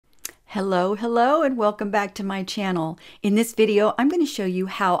Hello, and welcome back to my channel. In this video, I'm going to show you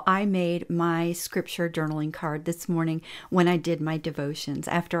how I made my scripture journaling card this morning when I did my devotions.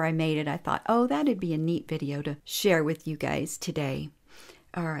 After I made it, I thought, oh, that'd be a neat video to share with you guys today.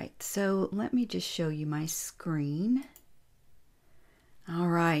 All right, so let me just show you my screen. All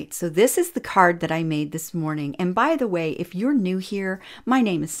right, so this is the card that I made this morning. And by the way, if you're new here, my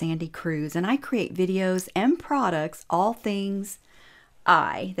name is Sandy Cruz, and I create videos and products, all things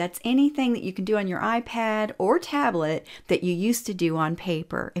that's anything that you can do on your iPad or tablet that you used to do on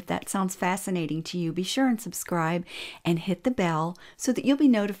paper. If that sounds fascinating to you, be sure and subscribe and hit the bell so that you'll be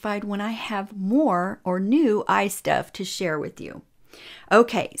notified when I have more or new stuff to share with you.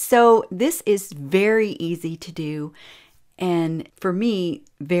 Okay, so this is very easy to do. And for me,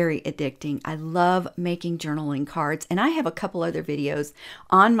 very addicting. I love making journaling cards. And I have a couple other videos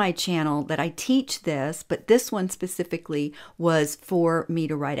on my channel that I teach this, but this one specifically was for me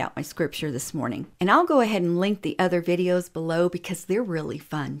to write out my scripture this morning. And I'll go ahead and link the other videos below because they're really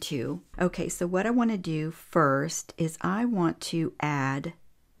fun too. Okay, so what I want to do first is I want to add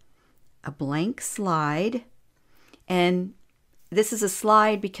a blank slide. And this is a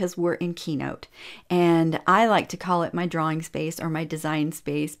slide because we're in Keynote, and I like to call it my drawing space or my design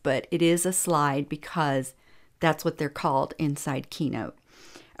space, but it is a slide because that's what they're called inside Keynote.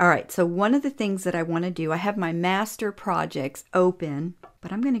 All right, so one of the things that I want to do, I have my master projects open,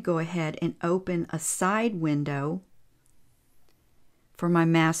 but I'm going to go ahead and open a side window for my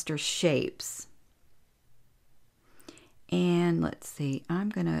master shapes. And let's see, I'm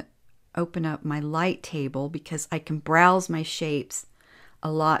going to open up my light table because I can browse my shapes a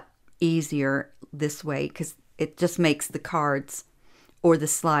lot easier this way because it just makes the cards or the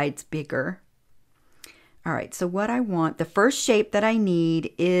slides bigger. All right, so what I want, the first shape that I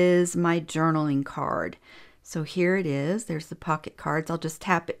need is my journaling card. So here it is. There's the pocket cards. I'll just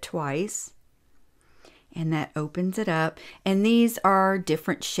tap it twice and that opens it up. And these are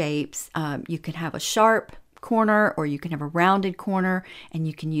different shapes. You can have a sharp corner or you can have a rounded corner, and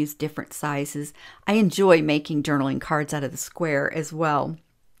you can use different sizes. I enjoy making journaling cards out of the square as well.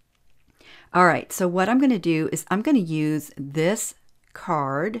 All right, so what I'm going to do is I'm going to use this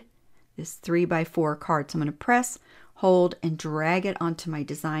card, this 3x4 card. So I'm going to press, hold, and drag it onto my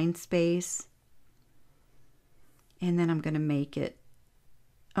design space. And then I'm going to make it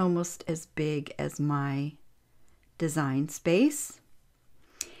almost as big as my design space.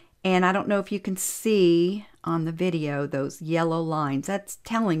 And I don't know if you can see on the video those yellow lines. That's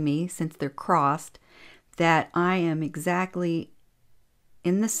telling me, since they're crossed, that I am exactly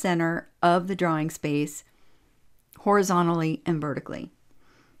in the center of the drawing space, horizontally and vertically.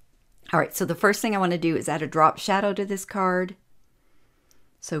 All right, so the first thing I want to do is add a drop shadow to this card.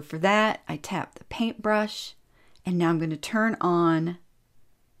 So for that, I tap the paintbrush, and now I'm going to turn on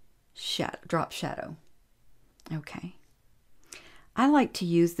drop shadow. Okay. I like to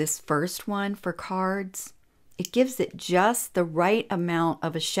use this first one for cards. It gives it just the right amount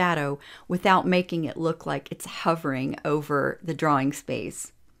of a shadow without making it look like it's hovering over the drawing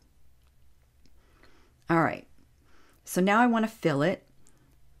space. All right, so now I want to fill it.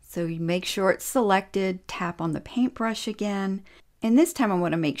 So you make sure it's selected, tap on the paintbrush again, and this time I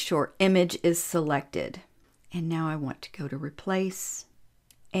want to make sure image is selected. And now I want to go to replace.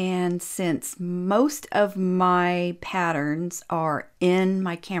 And since most of my patterns are in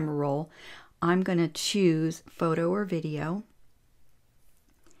my camera roll, I'm going to choose photo or video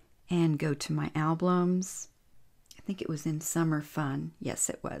and go to my albums. I think it was in Summer Fun. Yes,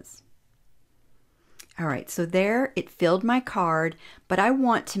 it was. All right, so there it filled my card, but I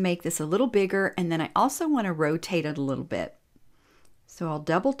want to make this a little bigger, and then I also want to rotate it a little bit. So I'll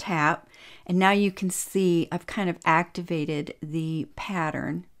double tap, and now you can see I've kind of activated the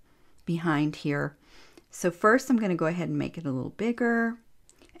pattern behind here. So first I'm going to go ahead and make it a little bigger.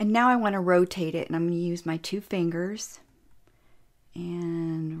 And now I want to rotate it, and I'm going to use my 2 fingers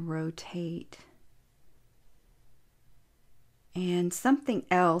and rotate. And something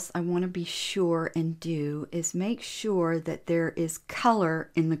else I want to be sure and do is make sure that there is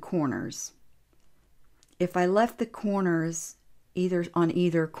color in the corners. If I left the corners on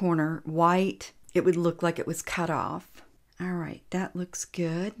either corner white, it would look like it was cut off. All right, that looks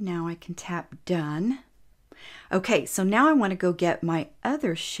good. Now I can tap done. Okay, so now I want to go get my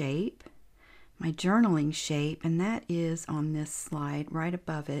other shape, my journaling shape, and that is on this slide right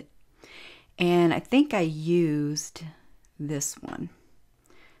above it. And I think I used this one.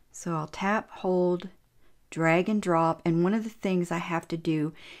 So I'll tap, hold, drag and drop, and one of the things I have to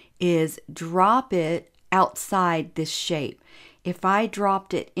do is drop it outside this shape. If I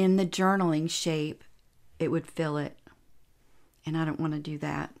dropped it in the journaling shape, it would fill it, and I don't want to do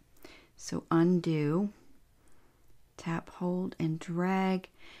that. So undo, tap, hold, and drag,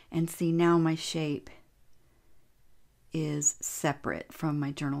 and see now my shape is separate from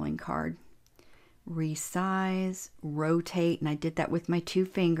my journaling card. Resize, rotate, and I did that with my 2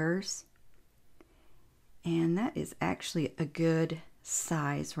 fingers. And that is actually a good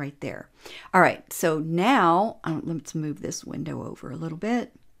size right there. All right, so now let's move this window over a little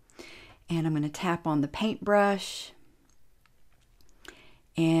bit. And I'm going to tap on the paintbrush.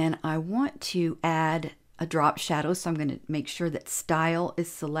 And I want to add a drop shadow, so I'm going to make sure that style is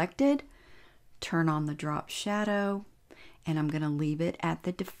selected. Turn on the drop shadow, and I'm going to leave it at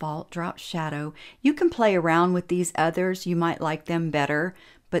the default drop shadow. You can play around with these others. You might like them better,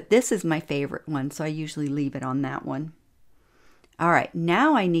 but this is my favorite one, so I usually leave it on that one. All right,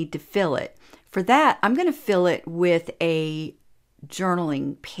 now I need to fill it. For that, I'm going to fill it with a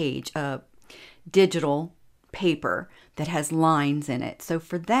journaling page, a digital paper that has lines in it. So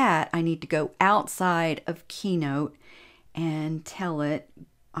for that, I need to go outside of Keynote and tell it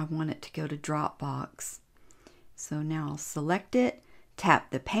I want it to go to Dropbox. So now I'll select it,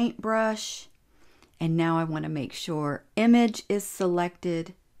 tap the paintbrush, and now I want to make sure image is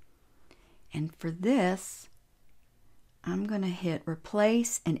selected. And for this, I'm going to hit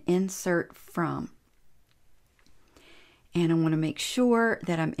replace and insert from. And I want to make sure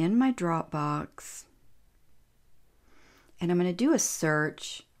that I'm in my Dropbox. And I'm going to do a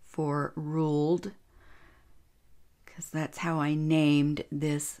search for ruled, because that's how I named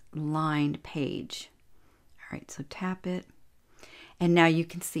this lined page. All right, so tap it. And now you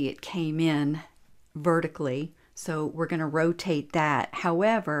can see it came in vertically. So we're going to rotate that.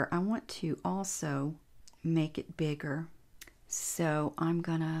 However, I want to also make it bigger. So I'm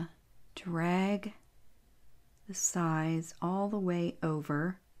going to drag the size all the way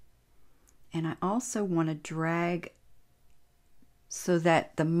over. And I also want to drag so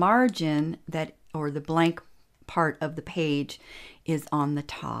that the margin or the blank part of the page is on the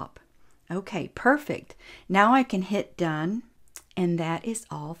top. Okay, perfect. Now I can hit done, and that is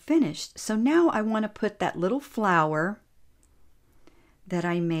all finished. So now I want to put that little flower that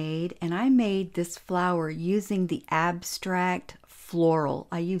I made, and I made this flower using the abstract floral.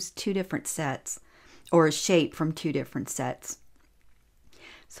 I used 2 different sets, or a shape from 2 different sets.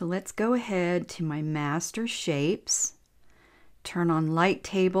 So let's go ahead to my master shapes. Turn on light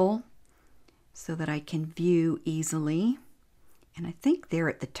table so that I can view easily. And I think they're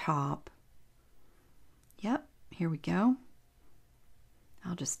at the top. Yep, here we go.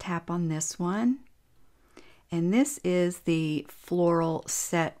 I'll just tap on this one. And this is the floral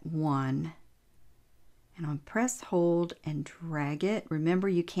set 1. And I'll press, hold, and drag it. Remember,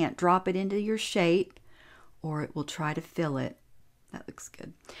 you can't drop it into your shape or it will try to fill it. That looks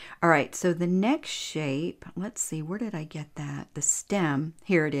good. All right, so the next shape, let's see, where did I get that? The stem,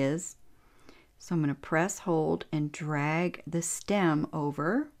 here it is. So I'm going to press, hold, and drag the stem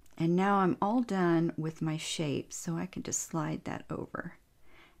over. And now I'm all done with my shape, so I can just slide that over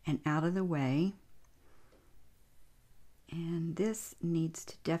and out of the way. And this needs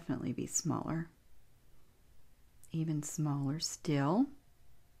to definitely be smaller. Even smaller still.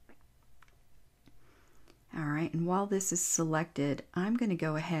 All right, and while this is selected, I'm going to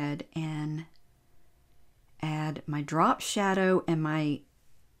go ahead and add my drop shadow and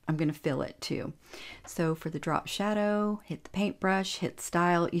I'm going to fill it too. So for the drop shadow, hit the paintbrush, hit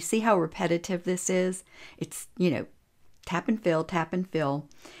style. You see how repetitive this is? It's, tap and fill,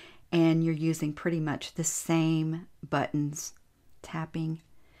 and you're using pretty much the same buttons, tapping,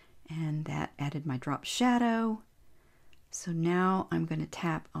 and that added my drop shadow. So now I'm going to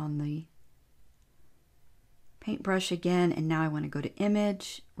tap on the paintbrush again, and now I want to go to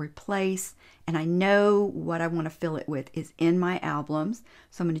image, replace, and I know what I want to fill it with is in my albums.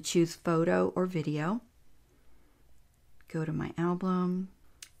 So I'm going to choose photo or video. Go to my album,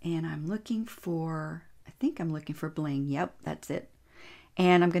 and I'm looking for, I think I'm looking for bling. Yep, that's it.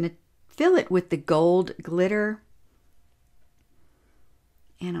 And I'm going to fill it with the gold glitter.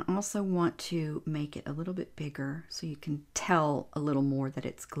 And I also want to make it a little bit bigger so you can tell a little more that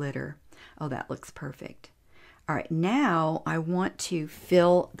it's glitter. Oh, that looks perfect. All right, now I want to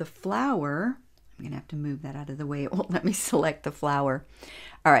fill the flower. I'm going to have to move that out of the way. It won't let me select the flower.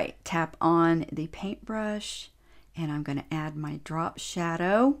 All right, tap on the paintbrush, and I'm going to add my drop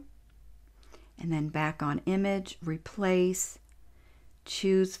shadow, and then back on image, replace,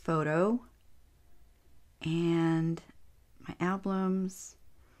 choose photo, and my albums,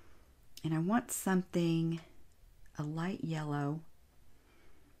 and I want something, a light yellow.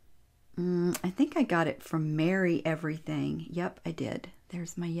 I think I got it from Mary Everything. Yep, I did.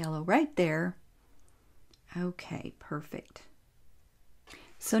 There's my yellow right there. Okay, perfect.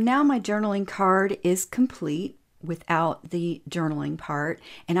 So now my journaling card is complete without the journaling part,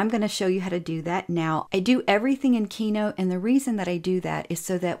 and I'm going to show you how to do that now. I do everything in Keynote, and the reason that I do that is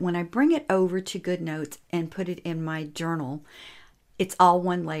so that when I bring it over to Goodnotes and put it in my journal, it's all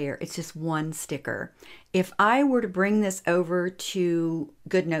one layer. It's just one sticker. If I were to bring this over to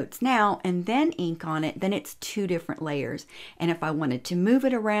Goodnotes now and then ink on it, then it's two different layers. And if I wanted to move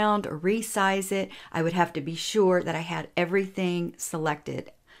it around or resize it, I would have to be sure that I had everything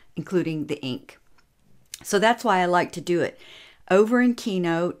selected, including the ink. So that's why I like to do it over in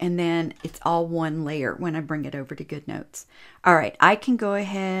Keynote, and then it's all one layer when I bring it over to Goodnotes. All right, I can go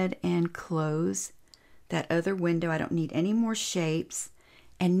ahead and close that other window. I don't need any more shapes.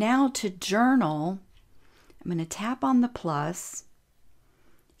 And now to journal, I'm going to tap on the plus,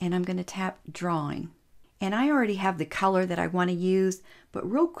 and I'm going to tap drawing. And I already have the color that I want to use, but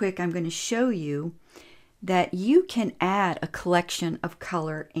real quick, I'm going to show you that you can add a collection of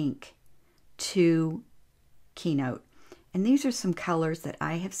color ink to Keynote. And these are some colors that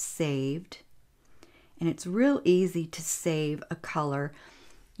I have saved. And it's real easy to save a color.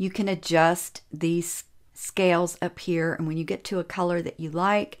 You can adjust these scales up here, and when you get to a color that you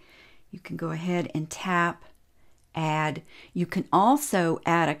like, you can go ahead and tap add. You can also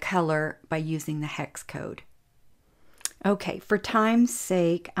add a color by using the hex code. Okay, for time's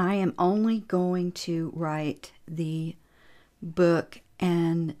sake, I am only going to write the book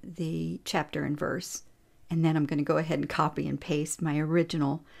and the chapter and verse, and then I'm going to go ahead and copy and paste my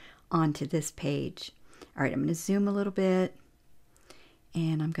original onto this page. All right, I'm going to zoom a little bit.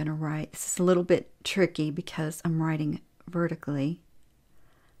 And I'm going to write, this is a little bit tricky because I'm writing vertically.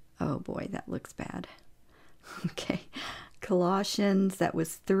 Oh boy, that looks bad. Okay, Colossians, that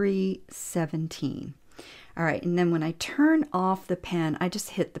was 3:17. All right, and then when I turn off the pen, I just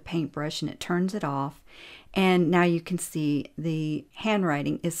hit the paintbrush and it turns it off. And now you can see the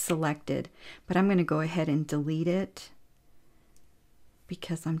handwriting is selected, but I'm going to go ahead and delete it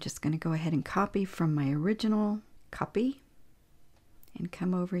because I'm just going to go ahead and copy from my original. Copy. And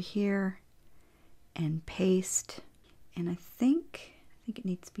come over here and paste. And I think it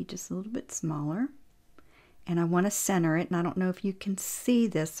needs to be just a little bit smaller. And I want to center it. And I don't know if you can see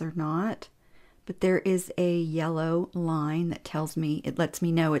this or not, but there is a yellow line that tells me, it lets me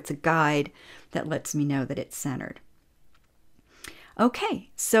know, it's a guide that lets me know that it's centered. Okay,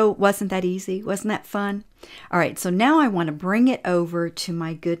 so wasn't that easy? Wasn't that fun? All right, so now I want to bring it over to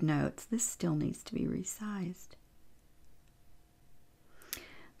my Goodnotes. This still needs to be resized.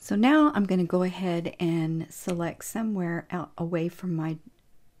 So now I'm going to go ahead and select somewhere out away from my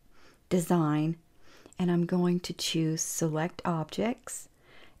design, and I'm going to choose Select Objects,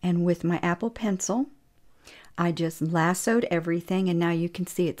 and with my Apple Pencil I just lassoed everything, and now you can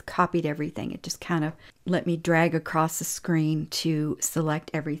see it's copied everything. It just kind of let me drag across the screen to select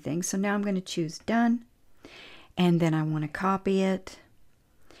everything. So now I'm going to choose Done, and then I want to copy it.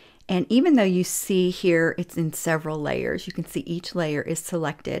 And even though you see here it's in several layers, you can see each layer is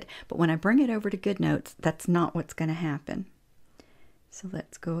selected. But when I bring it over to Goodnotes, that's not what's going to happen. So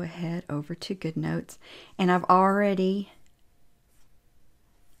let's go ahead over to Goodnotes. And I've already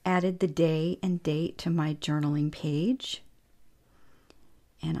added the day and date to my journaling page.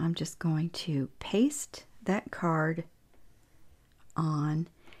 And I'm just going to paste that card on.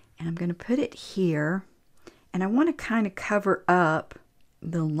 And I'm going to put it here. And I want to kind of cover up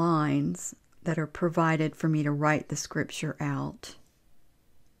the lines that are provided for me to write the scripture out.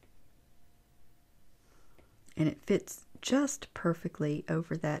 And it fits just perfectly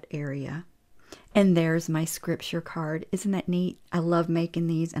over that area. And there's my scripture card. Isn't that neat? I love making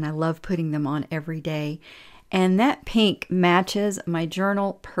these, and I love putting them on every day. And that pink matches my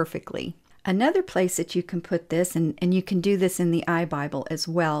journal perfectly. Another place that you can put this, and you can do this in the iBible as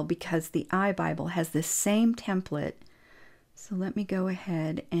well, because the iBible has the same template. So let me go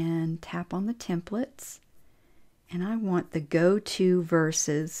ahead and tap on the templates, and I want the go-to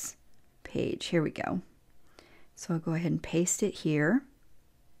verses page. Here we go. So I'll go ahead and paste it here.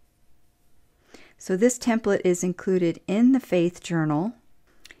 So this template is included in the Faith Journal,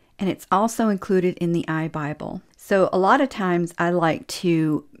 and it's also included in the iBible. So a lot of times I like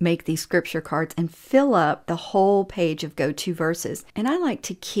to make these scripture cards and fill up the whole page of go-to verses. And I like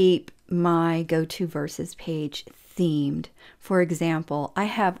to keep my go-to verses page themed. For example, I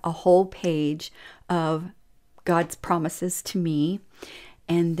have a whole page of God's promises to me,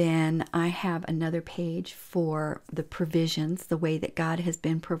 and then I have another page for the provisions, the way that God has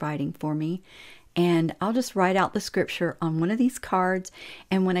been providing for me. And I'll just write out the scripture on one of these cards,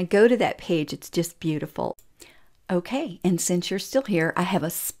 and when I go to that page, it's just beautiful. Okay, and since you're still here, I have a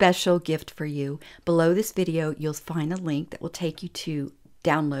special gift for you. Below this video, you'll find a link that will take you to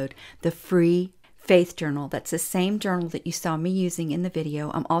download the free faith journal. That's the same journal that you saw me using in the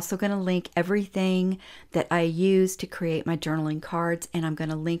video. I'm also going to link everything that I use to create my journaling cards, and I'm going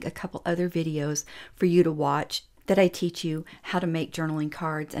to link a couple other videos for you to watch that I teach you how to make journaling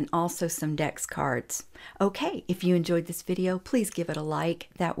cards, and also some Dex cards. Okay, if you enjoyed this video, please give it a like.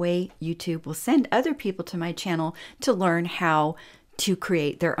 That way YouTube will send other people to my channel to learn how to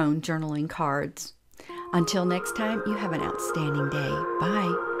create their own journaling cards. Until next time, you have an outstanding day. Bye.